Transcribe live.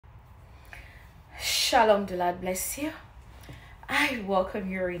Shalom, the Lord bless you. I welcome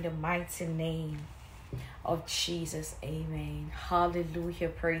you in the mighty name of Jesus. Amen. Hallelujah.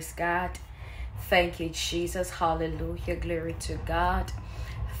 Praise God. Thank you, Jesus. Hallelujah. Glory to God.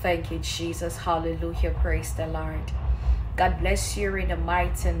 Thank you, Jesus. Hallelujah. Praise the Lord. God bless you in the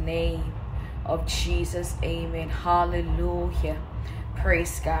mighty name of Jesus. Amen. Hallelujah.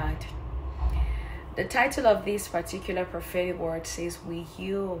 Praise God. The title of this particular prophetic word says, "Will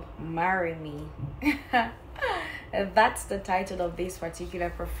you marry me?" That's the title of this particular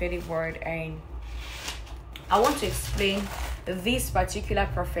prophetic word, and I want to explain this particular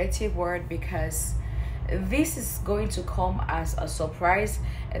prophetic word because this is going to come as a surprise.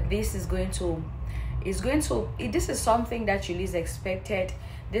 This is something that you least expected.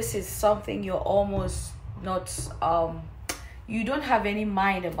 This is something you're almost not you don't have any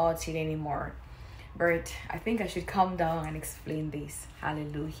mind about it anymore. But I think I should calm down and explain this.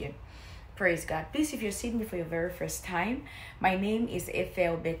 Hallelujah. Praise God. Please, if you're seeing me for your very first time, my name is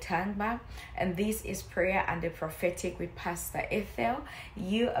Ethel Betangba, and this is Prayer and the Prophetic with Pastor Ethel.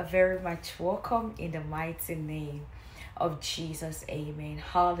 You are very much welcome in the mighty name of Jesus. Amen.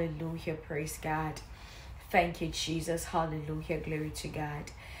 Hallelujah. Praise God. Thank you, Jesus. Hallelujah. Glory to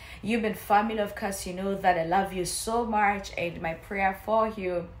God. You've been family, of course. You know that I love you so much, and my prayer for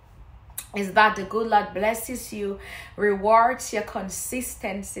you is that the good Lord blesses you, rewards your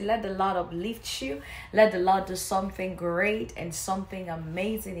consistency. Let the Lord uplift you. Let the Lord do something great and something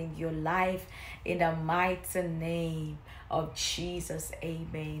amazing in your life in the mighty name of Jesus.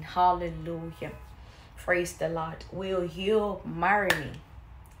 Amen. Hallelujah. Praise the Lord. Will you marry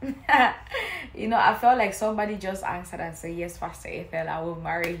me? I felt like somebody just answered and said, "Yes, Pastor Ethel, I will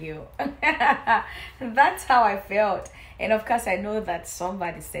marry you." That's how I felt. And of course, I know that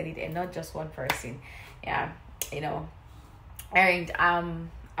somebody said it and not just one person. Yeah, and I'm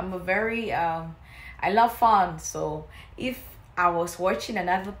a very I love fun. So if I was watching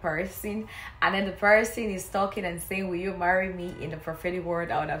another person and then the person is talking and saying, "Will you marry me?" in the prophetic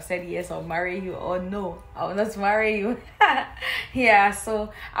word, I would have said, "Yes, I'll marry you," or "No, I will not marry you." Yeah,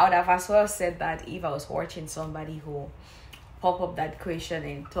 so I would have as well said that if I was watching somebody who pop up that question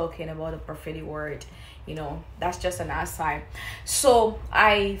and talking about the prophetic word. That's just an aside. So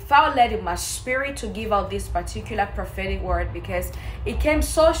I felt led in my spirit to give out this particular prophetic word because it came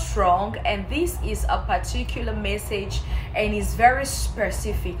so strong, and this is a particular message and it's very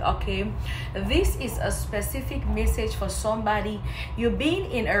specific. Okay, this is a specific message for somebody. You've been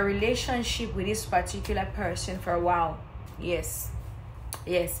in a relationship with this particular person for a while. Yes,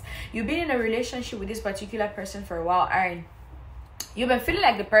 you've been in a relationship with this particular person for a while, and you've been feeling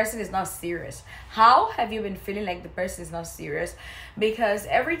like the person is not serious. How have you been feeling like the person is not serious? Because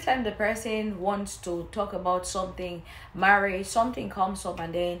every time the person wants to talk about something, marriage, something comes up,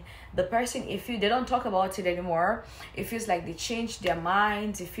 and then the person, if they don't talk about it anymore, it feels like they changed their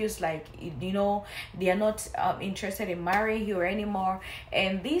minds. It feels like, they are not interested in marrying you anymore.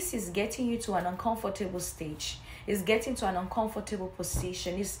 And this is getting you to an uncomfortable stage. It's getting to an uncomfortable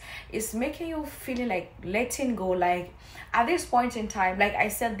position. It's making you feeling like letting go. Like at this point in time, like I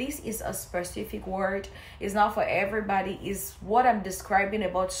said, this is a specific word. It's not for everybody. It's what I'm describing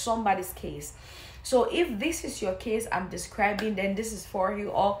about somebody's case. So if this is your case I'm describing, then this is for you.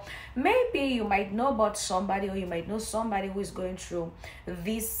 Or maybe you might know about somebody, or you might know somebody who is going through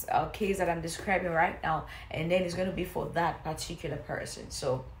this case that I'm describing right now, and then it's going to be for that particular person.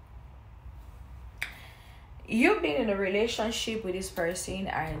 So you've been in a relationship with this person,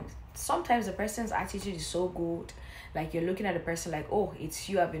 and sometimes the person's attitude is so good. Like you're looking at the person like, "Oh, it's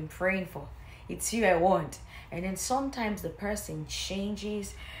you I've been praying for. It's you I want." And then sometimes the person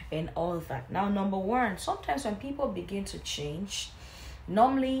changes and all of that. Now, number one, sometimes when people begin to change,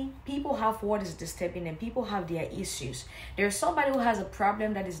 normally people have what is disturbing them. People have their issues. There's somebody who has a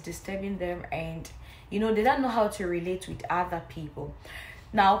problem that is disturbing them, and they don't know how to relate with other people.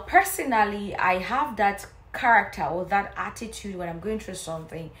 Now, personally, I have that character or that attitude. When I'm going through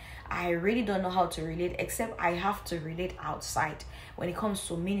something, I really don't know how to relate, except I have to relate outside when it comes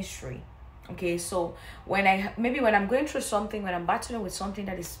to ministry. Okay, so when I'm going through something, when I'm battling with something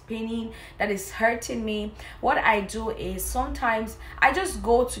that is paining, that is hurting me, what I do is sometimes I just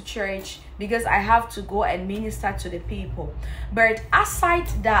go to church because I have to go and minister to the people. But aside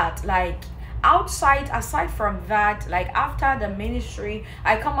that, aside from that, like after the ministry,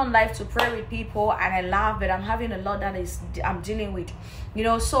 I come on live to pray with people and I laugh, but I'm having a lot that I'm dealing with,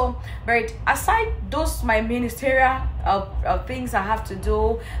 so, but aside those, my ministerial things I have to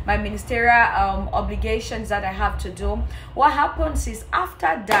do, my ministerial obligations that I have to do, what happens is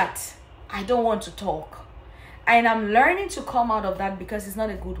after that, I don't want to talk, and I'm learning to come out of that because it's not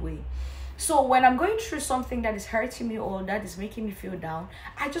a good way. So when I'm going through something that is hurting me or that is making me feel down,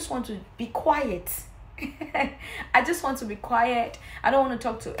 I just want to be quiet. I just want to be quiet. I don't want to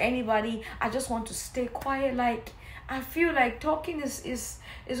talk to anybody. I just want to stay quiet. Like, I feel like talking is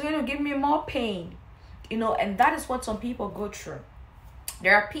going to give me more pain, and that is what some people go through.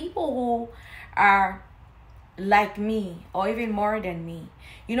 There are people who are like me or even more than me.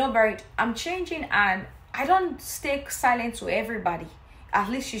 But I'm changing, and I don't stay silent to everybody. At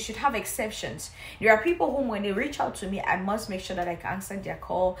least you should have exceptions. There are people whom when they reach out to me, I must make sure that I can answer their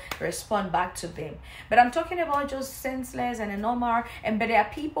call, respond back to them. But I'm talking about just senseless and a normal, but there are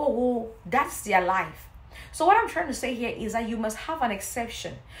people who that's their life. So what I'm trying to say here is that you must have an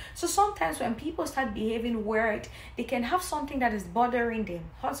exception. So sometimes when people start behaving weird, they can have something that is bothering them,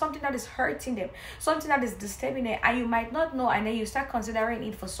 or something that is hurting them, something that is disturbing them, and you might not know, and then you start considering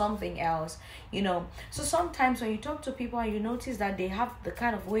it for something else. So sometimes when you talk to people and you notice that they have the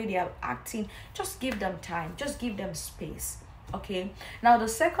kind of way they are acting, just give them time, just give them space. Okay, now the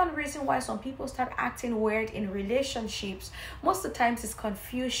second reason why some people start acting weird in relationships most of the times is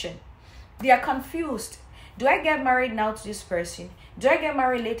confusion. They are confused. Do I get married now to this person? Do I get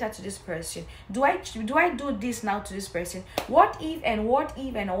married later to this person? Do I do this now to this person? What if and what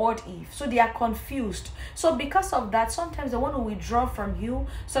if and what if? So they are confused. So because of that, sometimes they want to withdraw from you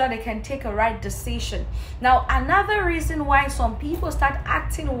so that they can take a right decision. Now, another reason why some people start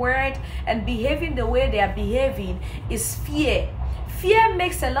acting weird and behaving the way they are behaving is fear. Fear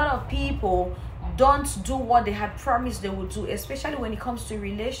makes a lot of people don't do what they had promised they would do, especially when it comes to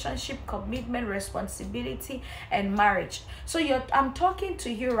relationship, commitment, responsibility, and marriage. So I'm talking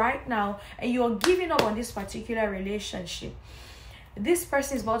to you right now, and you're giving up on this particular relationship. This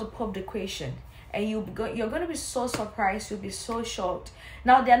person is about to pop the question, and you're going to be so surprised. You'll be so shocked.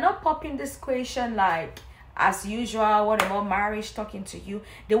 Now, they're not popping this question like as usual, what about marriage, talking to you.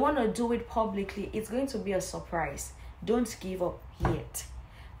 They want to do it publicly. It's going to be a surprise. Don't give up yet.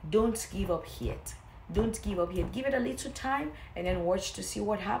 Don't give up yet. Don't give up yet. Give it a little time and then watch to see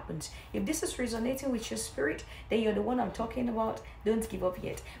what happens. If this is resonating with your spirit, then you're the one I'm talking about. Don't give up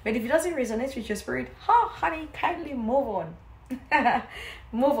yet. But if it doesn't resonate with your spirit, honey, kindly move on.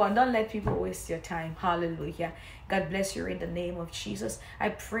 Move on. Don't let people waste your time. Hallelujah. God bless you in the name of Jesus. I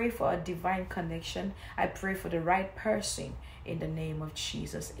pray for a divine connection. I pray for the right person in the name of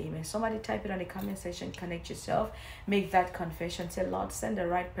Jesus. Amen. Somebody type it on the comment section. Connect yourself. Make that confession. Say, Lord, send the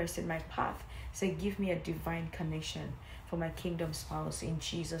right person my path. Say, give me a divine connection for my kingdom spouse. In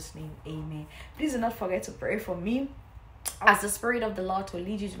Jesus' name. Amen. Please do not forget to pray for me. As the Spirit of the Lord will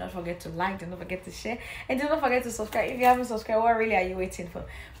lead you, do not forget to like, do not forget to share, and do not forget to subscribe. If you haven't subscribed, what really are you waiting for?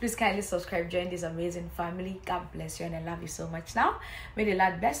 Please kindly subscribe, join this amazing family. God bless you, and I love you so much. Now, may the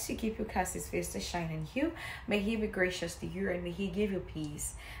Lord bless you, keep you, cast his face to shine on you. May he be gracious to you, and may he give you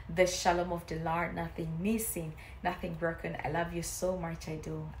peace. The shalom of the Lord, nothing missing, nothing broken. I love you so much, I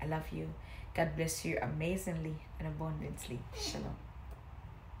do. I love you. God bless you amazingly and abundantly. Shalom.